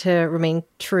need to remain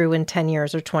true in 10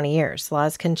 years or 20 years.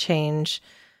 Laws can change.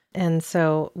 And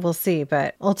so we'll see.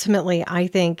 But ultimately, I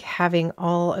think having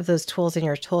all of those tools in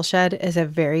your tool shed is a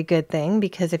very good thing,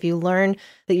 because if you learn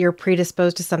that you're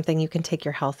predisposed to something, you can take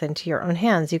your health into your own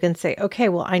hands. You can say, okay,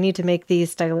 well, I need to make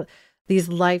these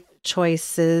life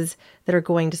choices that are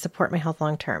going to support my health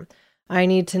long term. I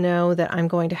need to know that I'm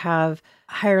going to have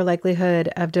a higher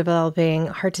likelihood of developing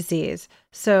heart disease.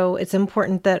 So it's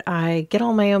important that I get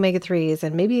all my omega-3s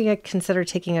and maybe I consider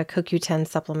taking a CoQ10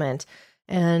 supplement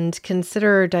and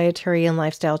consider dietary and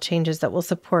lifestyle changes that will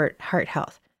support heart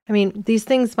health. I mean, these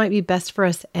things might be best for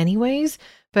us anyways,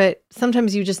 but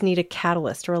sometimes you just need a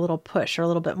catalyst or a little push or a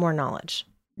little bit more knowledge.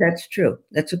 That's true.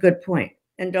 That's a good point.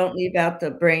 And don't leave out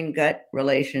the brain-gut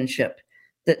relationship,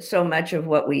 that so much of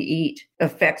what we eat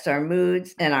affects our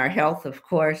moods and our health, of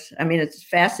course. It's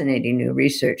fascinating new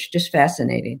research, just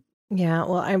fascinating. Yeah,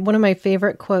 well, one of my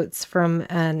favorite quotes from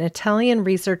an Italian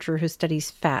researcher who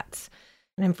studies fats,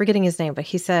 and I'm forgetting his name, but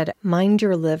he said, mind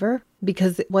your liver,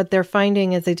 because what they're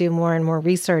finding as they do more and more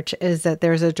research is that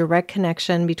there's a direct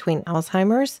connection between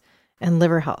Alzheimer's and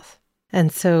liver health.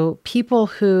 And so people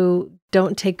who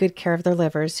don't take good care of their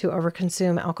livers, who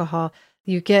overconsume alcohol,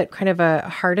 you get kind of a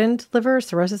hardened liver,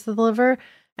 cirrhosis of the liver,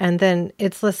 and then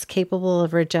it's less capable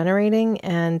of regenerating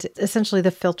and essentially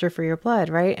the filter for your blood,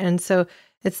 right? And so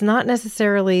it's not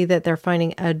necessarily that they're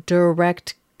finding a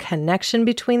direct connection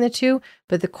between the two,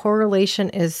 but the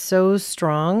correlation is so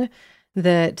strong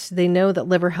that they know that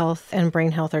liver health and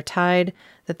brain health are tied,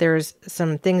 that there's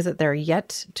some things that they're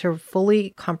yet to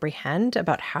fully comprehend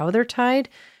about how they're tied.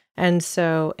 And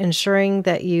so ensuring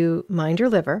that you mind your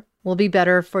liver will be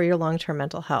better for your long-term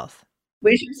mental health.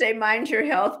 We should say mind your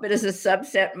health, but as a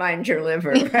subset, mind your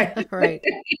liver, right? Right.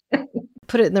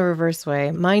 Put it in the reverse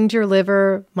way. Mind your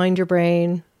liver, mind your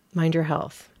brain, mind your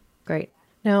health. Great.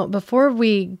 Now, before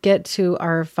we get to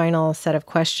our final set of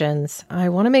questions, I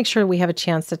want to make sure we have a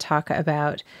chance to talk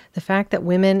about the fact that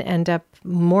women end up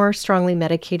more strongly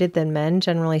medicated than men,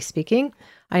 generally speaking.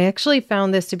 I actually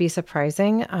found this to be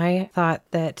surprising. I thought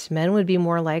that men would be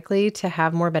more likely to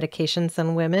have more medications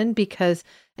than women because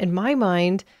in my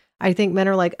mind, I think men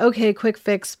are like, okay, quick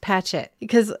fix, patch it.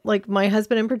 Because like my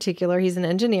husband in particular, he's an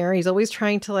engineer. He's always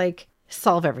trying to like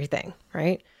solve everything,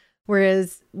 right?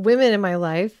 Whereas women in my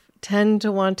life tend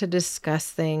to want to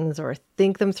discuss things or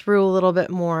think them through a little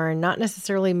bit more, not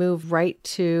necessarily move right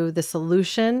to the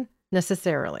solution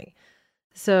necessarily.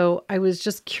 So I was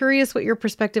just curious what your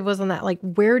perspective was on that. Like,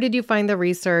 where did you find the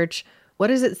research? What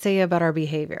does it say about our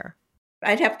behavior?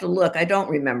 I'd have to look. I don't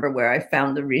remember where I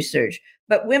found the research,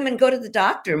 but women go to the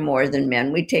doctor more than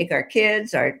men. We take our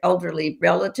kids, our elderly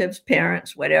relatives,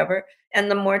 parents, whatever. And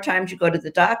the more times you go to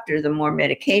the doctor, the more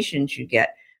medications you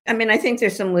get. I think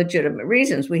there's some legitimate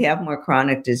reasons. We have more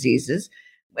chronic diseases,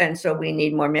 and so we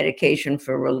need more medication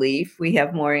for relief. We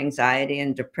have more anxiety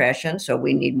and depression, so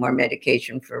we need more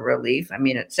medication for relief,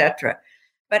 et cetera.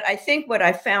 But I think what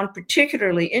I found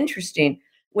particularly interesting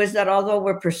was that although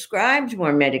we're prescribed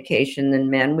more medication than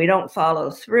men, we don't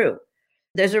follow through.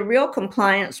 There's a real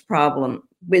compliance problem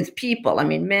with people.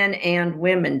 Men and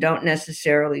women don't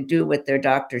necessarily do what their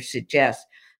doctors suggest,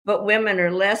 but women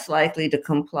are less likely to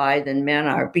comply than men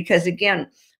are because, again,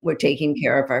 we're taking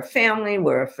care of our family.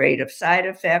 We're afraid of side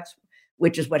effects.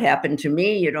 which is what happened to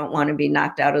me. You don't want to be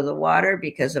knocked out of the water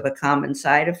because of a common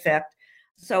side effect.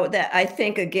 So that I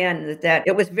think, again, that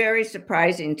it was very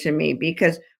surprising to me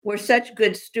because we're such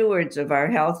good stewards of our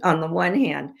health on the one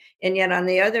hand, and yet on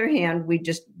the other hand, we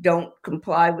just don't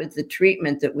comply with the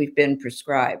treatment that we've been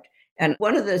prescribed. And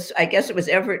one of the, I guess it was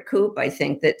Everett Koop, I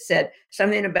think, that said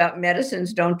something about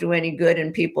medicines don't do any good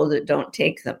in people that don't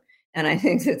take them. And I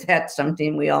think that that's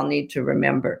something we all need to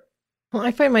remember. Well,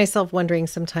 I find myself wondering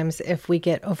sometimes if we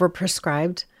get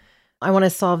overprescribed. I want to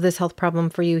solve this health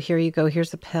problem for you. Here you go.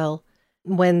 Here's a pill.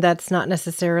 When that's not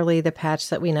necessarily the patch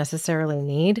that we necessarily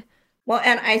need. Well,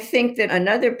 and I think that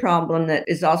another problem that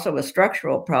is also a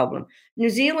structural problem, New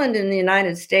Zealand and the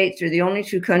United States are the only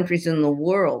two countries in the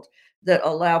world that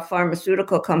allow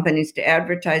pharmaceutical companies to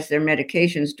advertise their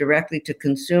medications directly to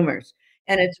consumers.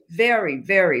 And it's very,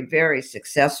 very, very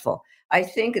successful. I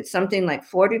think it's something like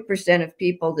 40% of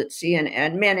people that see an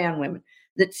ad, men and women,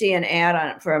 that see an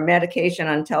ad for a medication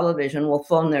on television will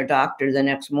phone their doctor the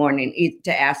next morning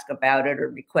to ask about it or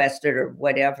request it or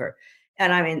whatever.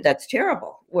 And I mean, that's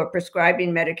terrible. We're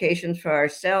prescribing medications for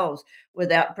ourselves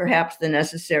without perhaps the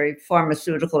necessary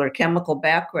pharmaceutical or chemical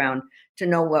background to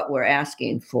know what we're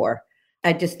asking for.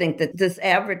 I just think that this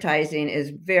advertising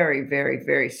is very, very,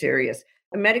 very serious.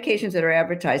 The medications that are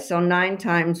advertised sell 9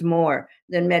 times more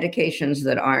than medications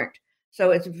that aren't.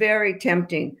 So it's very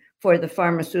tempting for the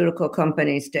pharmaceutical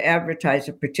companies to advertise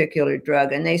a particular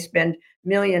drug, and they spend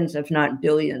millions, if not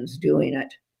billions, doing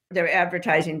it. Their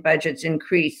advertising budgets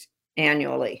increase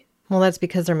annually. Well, that's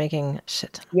because they're making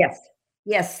shit.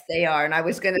 Yes, they are. And I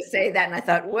was going to say that, and I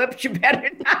thought, whoops, you better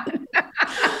not.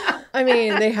 I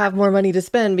mean, they have more money to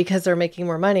spend because they're making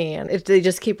more money, and if they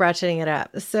just keep ratcheting it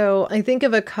up. So I think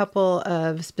of a couple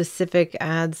of specific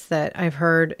ads that I've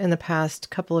heard in the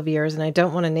past couple of years, and I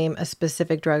don't want to name a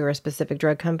specific drug or a specific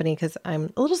drug company because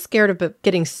I'm a little scared of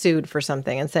getting sued for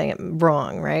something and saying it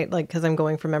wrong, right? Like, because I'm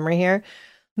going from memory here.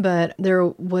 But there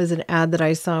was an ad that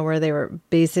I saw where they were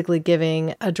basically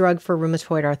giving a drug for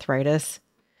rheumatoid arthritis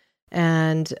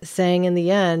and saying in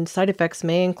the end, side effects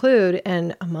may include,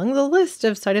 and among the list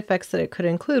of side effects that it could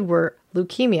include were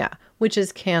leukemia, which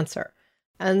is cancer.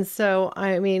 And so,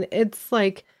 I mean, it's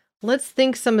like, let's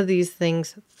think some of these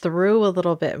things through a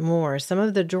little bit more. Some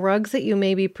of the drugs that you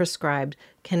may be prescribed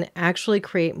can actually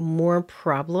create more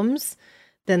problems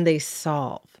than they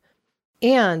solve.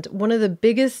 And one of the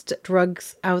biggest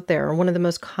drugs out there, or one of the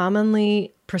most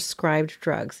commonly prescribed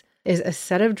drugs, is a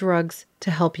set of drugs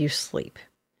to help you sleep.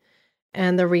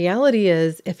 And the reality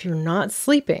is, if you're not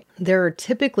sleeping, there are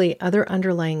typically other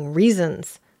underlying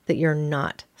reasons that you're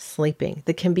not sleeping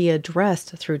that can be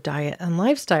addressed through diet and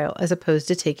lifestyle as opposed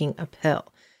to taking a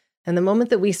pill. And the moment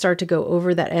that we start to go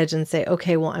over that edge and say,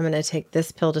 okay, well, I'm going to take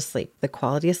this pill to sleep, the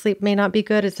quality of sleep may not be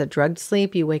good. It's a drugged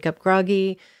sleep. You wake up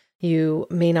groggy. You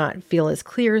may not feel as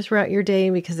clear throughout your day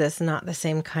because it's not the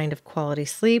same kind of quality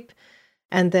sleep.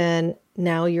 And then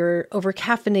now you're over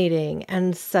caffeinating,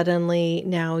 and suddenly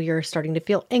now you're starting to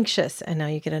feel anxious, and now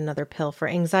you get another pill for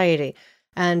anxiety.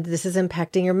 And this is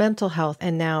impacting your mental health.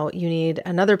 And now you need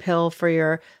another pill for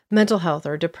your mental health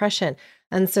or depression.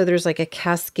 And so there's like a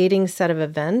cascading set of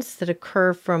events that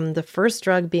occur from the first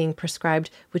drug being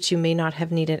prescribed, which you may not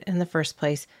have needed in the first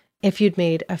place if you'd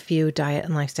made a few diet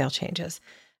and lifestyle changes.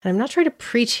 And I'm not trying to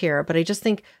preach here, but I just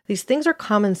think these things are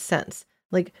common sense.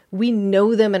 Like, we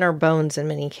know them in our bones in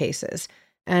many cases.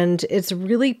 And it's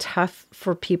really tough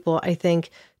for people, I think,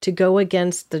 to go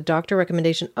against the doctor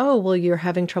recommendation. Oh, well, you're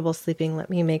having trouble sleeping. Let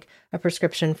me make a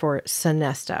prescription for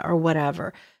Sonesta or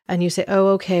whatever. And you say, oh,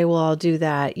 okay, well, I'll do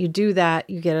that. You do that,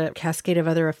 you get a cascade of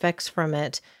other effects from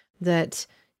it that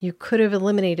you could have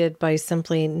eliminated by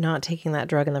simply not taking that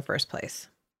drug in the first place.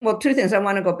 Well, 2 things. I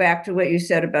want to go back to what you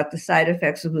said about the side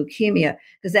effects of leukemia,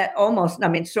 because that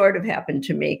sort of happened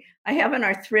to me. I have an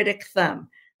arthritic thumb,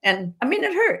 and I mean,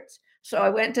 it hurts. So I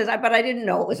went but I didn't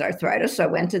know it was arthritis. So I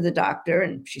went to the doctor,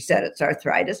 and she said it's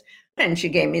arthritis, and she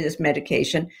gave me this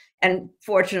medication. And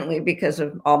fortunately, because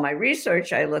of all my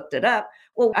research, I looked it up.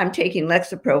 Well, I'm taking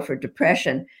Lexapro for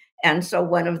depression. And so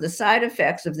one of the side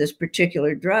effects of this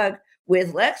particular drug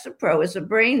with Lexapro is a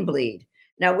brain bleed.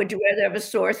 Now, would you rather have a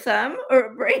sore thumb or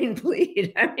a brain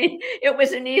bleed? I mean, it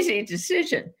was an easy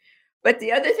decision. But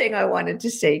the other thing I wanted to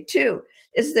say, too,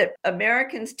 is that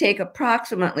Americans take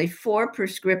approximately 4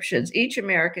 prescriptions. Each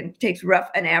American takes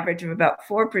an average of about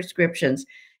 4 prescriptions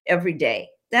every day.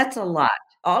 That's a lot.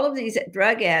 All of these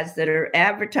drug ads that are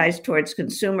advertised towards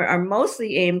consumer are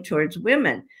mostly aimed towards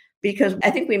women, because I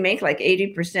think we make like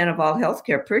 80% of all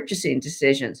healthcare purchasing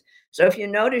decisions. So if you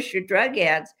notice your drug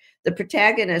ads, the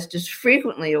protagonist is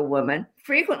frequently a woman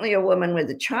with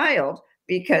a child,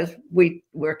 because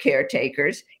we're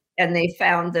caretakers. And they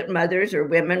found that mothers or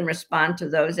women respond to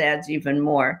those ads even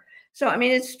more. So, I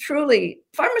mean, it's truly,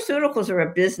 pharmaceuticals are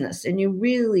a business, and you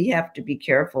really have to be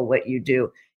careful what you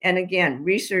do. And again,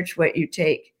 research what you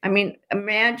take. I mean,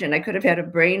 imagine I could have had a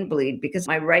brain bleed because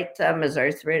my right thumb is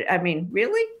arthritic. I mean,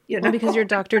 really? Well, because your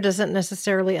doctor doesn't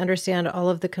necessarily understand all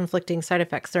of the conflicting side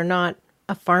effects. They're not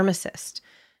a pharmacist.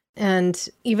 And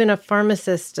even a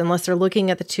pharmacist, unless they're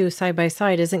looking at the two side by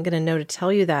side, isn't going to know to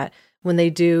tell you that when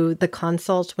they do the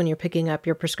consult, when you're picking up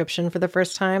your prescription for the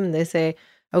first time, and they say,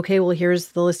 okay, well,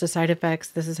 here's the list of side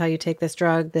effects. This is how you take this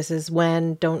drug. This is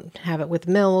when. Don't have it with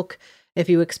milk. If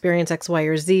you experience X, Y,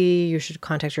 or Z, you should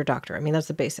contact your doctor. I mean, that's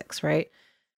the basics, right?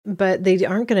 But they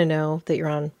aren't going to know that you're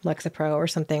on Lexapro or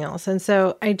something else. And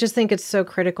so I just think it's so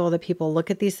critical that people look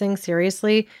at these things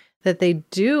seriously, that they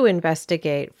do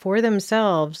investigate for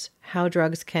themselves how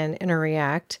drugs can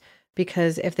interact.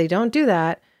 Because if they don't do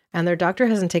that, and their doctor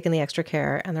hasn't taken the extra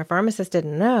care, and their pharmacist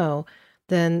didn't know,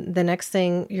 then the next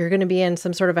thing, you're going to be in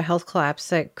some sort of a health collapse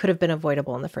that could have been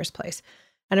avoidable in the first place.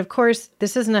 And of course,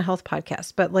 this isn't a health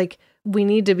podcast, but we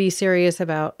need to be serious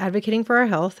about advocating for our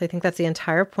health. I think that's the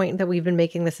entire point that we've been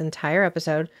making this entire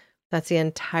episode. That's the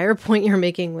entire point you're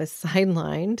making with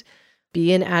Sidelined.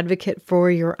 Be an advocate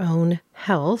for your own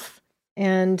health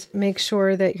and make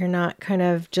sure that you're not kind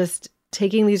of just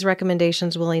taking these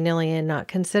recommendations willy-nilly and not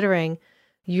considering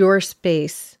your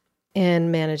space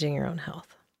in managing your own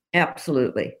health.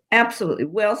 Absolutely. Absolutely.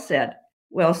 Well said.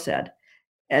 Well said.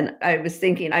 And I was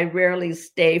thinking, I rarely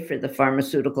stay for the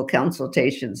pharmaceutical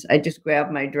consultations. I just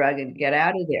grab my drug and get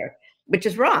out of there, which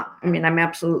is wrong. I mean, I'm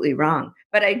absolutely wrong.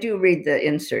 But I do read the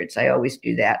inserts. I always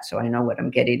do that, so I know what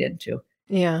I'm getting into.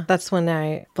 Yeah, that's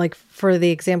when for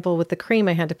the example with the cream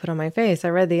I had to put on my face, I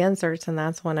read the inserts, and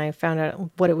that's when I found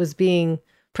out what it was being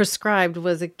prescribed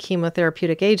was a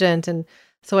chemotherapeutic agent. And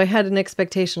so I had an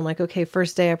expectation, okay,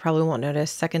 first day I probably won't notice.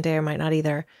 Second day I might not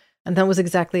either. And that was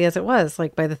exactly as it was.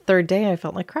 By the third day, I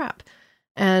felt like crap.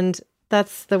 And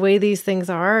that's the way these things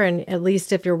are. And at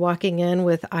least if you're walking in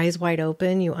with eyes wide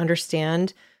open, you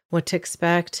understand what to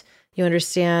expect. You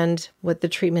understand what the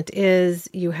treatment is.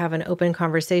 You have an open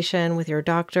conversation with your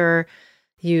doctor.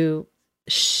 You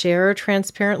share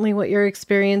transparently what your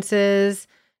experience is.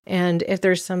 And if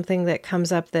there's something that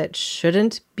comes up that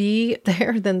shouldn't be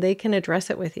there, then they can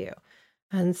address it with you.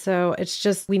 And so it's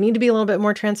just, we need to be a little bit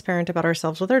more transparent about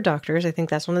ourselves with our doctors. I think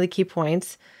that's one of the key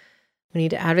points. We need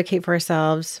to advocate for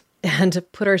ourselves and to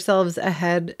put ourselves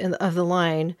ahead of the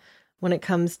line when it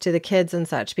comes to the kids and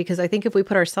such, because I think if we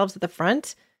put ourselves at the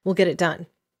front, we'll get it done.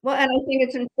 Well, and I think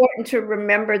it's important to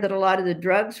remember that a lot of the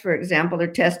drugs, for example, are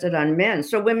tested on men.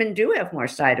 So women do have more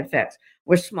side effects.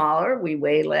 We're smaller, we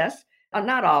weigh less.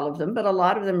 Not all of them, but a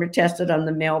lot of them are tested on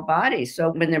the male body.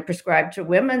 So when they're prescribed to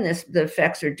women, the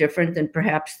effects are different than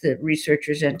perhaps the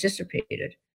researchers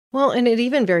anticipated. Well, and it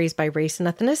even varies by race and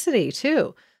ethnicity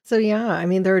too. So yeah, I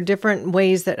mean, there are different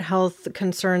ways that health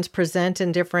concerns present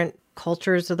in different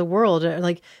cultures of the world.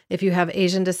 If you have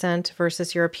Asian descent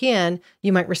versus European,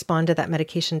 you might respond to that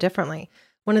medication differently.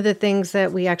 One of the things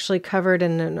that we actually covered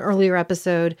in an earlier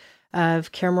episode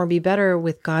of Care More, Be Better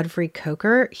with Godfrey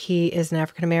Coker. He is an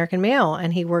African-American male,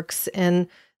 and he works in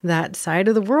that side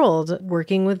of the world,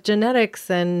 working with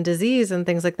genetics and disease and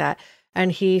things like that.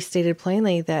 And he stated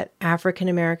plainly that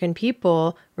African-American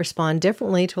people respond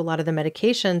differently to a lot of the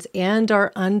medications and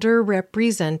are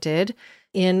underrepresented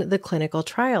in the clinical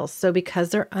trials. So because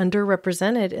they're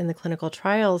underrepresented in the clinical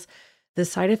trials, the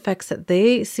side effects that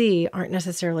they see aren't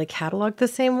necessarily cataloged the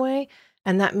same way.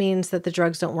 And that means that the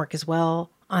drugs don't work as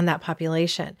well on that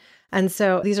population. And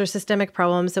so these are systemic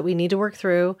problems that we need to work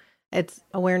through.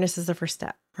 Awareness is the first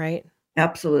step, right?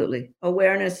 Absolutely.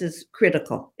 Awareness is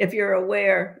critical. If you're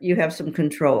aware, you have some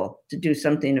control to do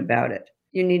something about it.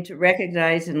 You need to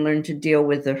recognize and learn to deal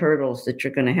with the hurdles that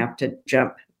you're going to have to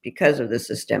jump because of the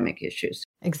systemic issues.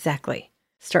 Exactly.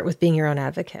 Start with being your own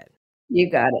advocate. You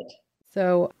got it.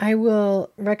 So I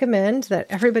will recommend that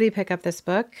everybody pick up this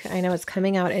book. I know it's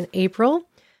coming out in April.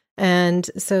 And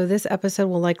so this episode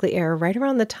will likely air right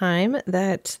around the time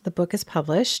that the book is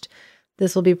published.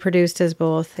 This will be produced as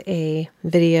both a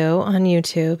video on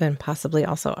YouTube and possibly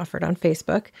also offered on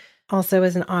Facebook, also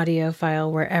as an audio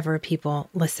file wherever people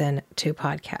listen to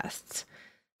podcasts.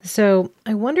 So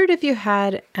I wondered if you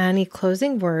had any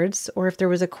closing words, or if there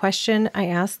was a question I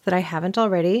asked that I haven't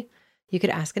already, you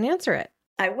could ask and answer it.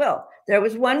 I will. There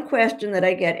was one question that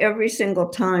I get every single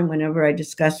time whenever I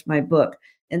discuss my book,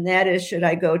 and that is, should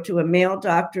I go to a male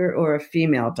doctor or a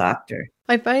female doctor?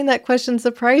 I find that question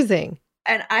surprising.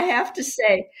 And I have to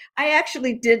say, I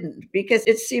actually didn't, because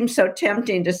it seems so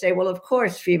tempting to say, well, of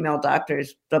course, female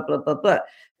doctors, blah, blah, blah, blah.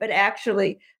 But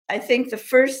actually, I think the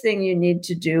first thing you need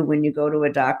to do when you go to a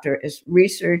doctor is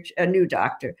research, a new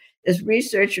doctor, is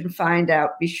research and find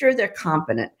out, be sure they're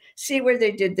competent, see where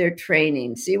they did their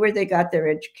training, see where they got their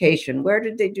education, where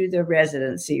did they do their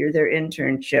residency or their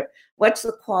internship, what's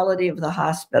the quality of the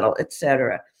hospital,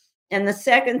 etc. And the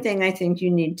second thing I think you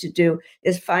need to do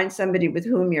is find somebody with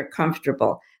whom you're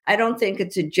comfortable. I don't think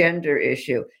it's a gender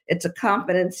issue. It's a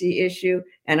competency issue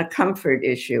and a comfort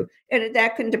issue. And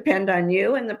that can depend on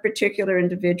you and the particular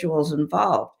individuals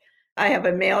involved. I have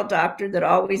a male doctor that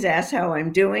always asks how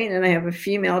I'm doing, and I have a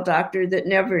female doctor that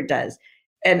never does.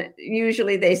 And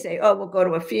usually they say, oh, we'll go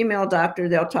to a female doctor,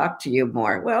 they'll talk to you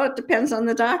more. Well, it depends on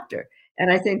the doctor.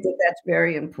 And I think that that's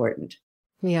very important.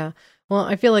 Yeah. Well,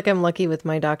 I feel like I'm lucky with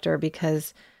my doctor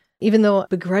because even though I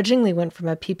begrudgingly went from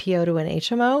a PPO to an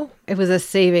HMO, it was a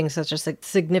savings, such a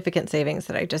significant savings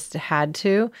that I just had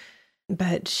to.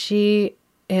 But she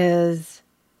is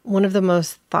one of the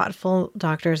most thoughtful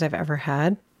doctors I've ever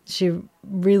had. She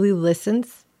really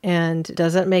listens and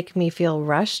doesn't make me feel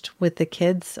rushed with the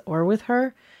kids or with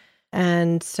her.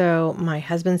 And so my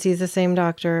husband sees the same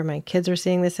doctor, my kids are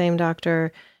seeing the same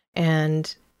doctor,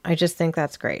 and I just think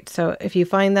that's great. So if you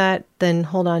find that, then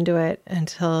hold on to it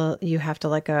until you have to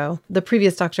let go. The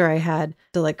previous doctor I had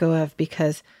to let go of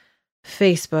because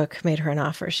Facebook made her an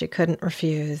offer she couldn't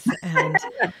refuse. And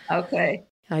okay.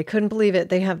 I couldn't believe it.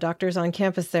 They have doctors on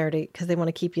campus there because they want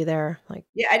to keep you there.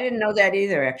 Yeah, I didn't know that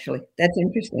either, actually. That's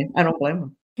interesting. I don't blame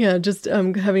them. Yeah, just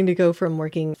having to go from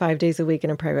working 5 days a week in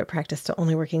a private practice to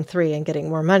only working 3 and getting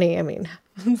more money. I mean,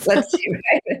 let's see,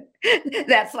 right?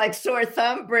 That's like sore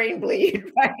thumb, brain bleed,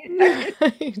 right?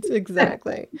 Right,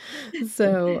 exactly.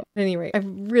 So anyway, I've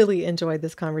really enjoyed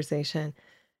this conversation.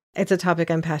 It's a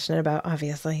topic I'm passionate about,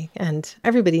 obviously, and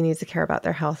everybody needs to care about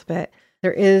their health, but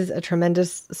there is a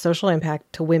tremendous social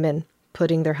impact to women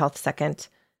putting their health second.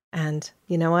 And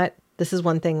you know what? This is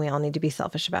one thing we all need to be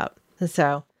selfish about.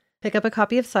 So pick up a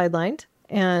copy of Sidelined.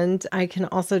 And I can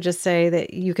also just say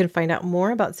that you can find out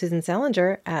more about Susan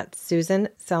Salinger at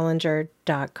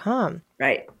susansalinger.com.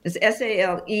 Right. It's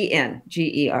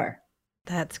SALENGER.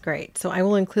 That's great. So I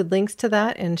will include links to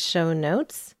that in show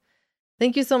notes.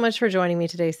 Thank you so much for joining me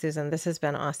today, Susan. This has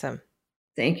been awesome.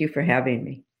 Thank you for having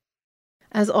me.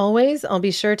 As always, I'll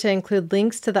be sure to include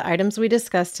links to the items we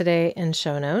discussed today in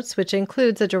show notes, which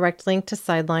includes a direct link to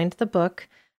Sidelined, the book,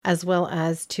 as well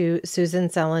as to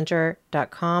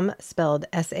susansalinger.com, spelled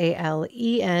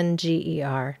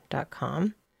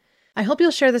SALENGER.com. I hope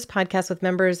you'll share this podcast with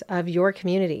members of your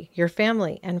community, your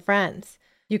family, and friends.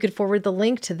 You could forward the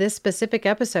link to this specific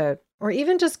episode, or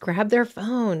even just grab their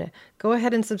phone. Go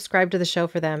ahead and subscribe to the show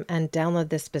for them and download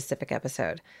this specific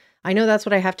episode. I know that's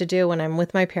what I have to do when I'm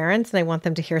with my parents and I want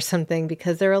them to hear something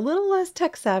because they're a little less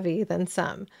tech savvy than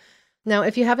some. Now,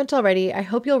 if you haven't already, I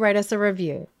hope you'll write us a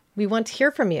review. We want to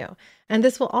hear from you, and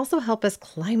this will also help us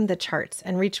climb the charts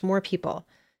and reach more people.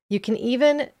 You can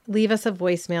even leave us a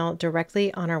voicemail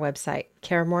directly on our website,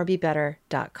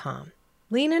 caremorebebetter.com.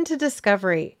 Lean into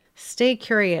discovery, stay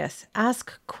curious,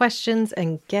 ask questions,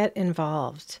 and get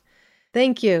involved.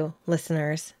 Thank you,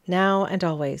 listeners, now and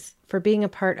always, for being a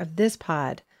part of this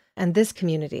pod and this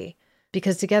community,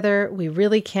 because together we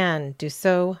really can do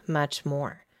so much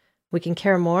more. We can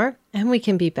care more and we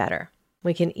can be better.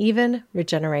 We can even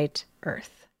regenerate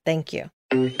Earth. Thank you.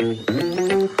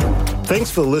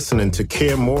 Thanks for listening to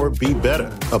Care More, Be Better,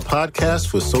 a podcast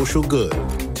for social good.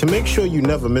 To make sure you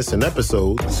never miss an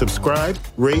episode, subscribe,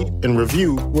 rate, and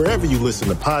review wherever you listen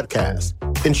to podcasts,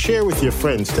 and share with your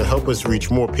friends to help us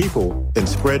reach more people and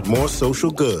spread more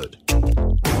social good.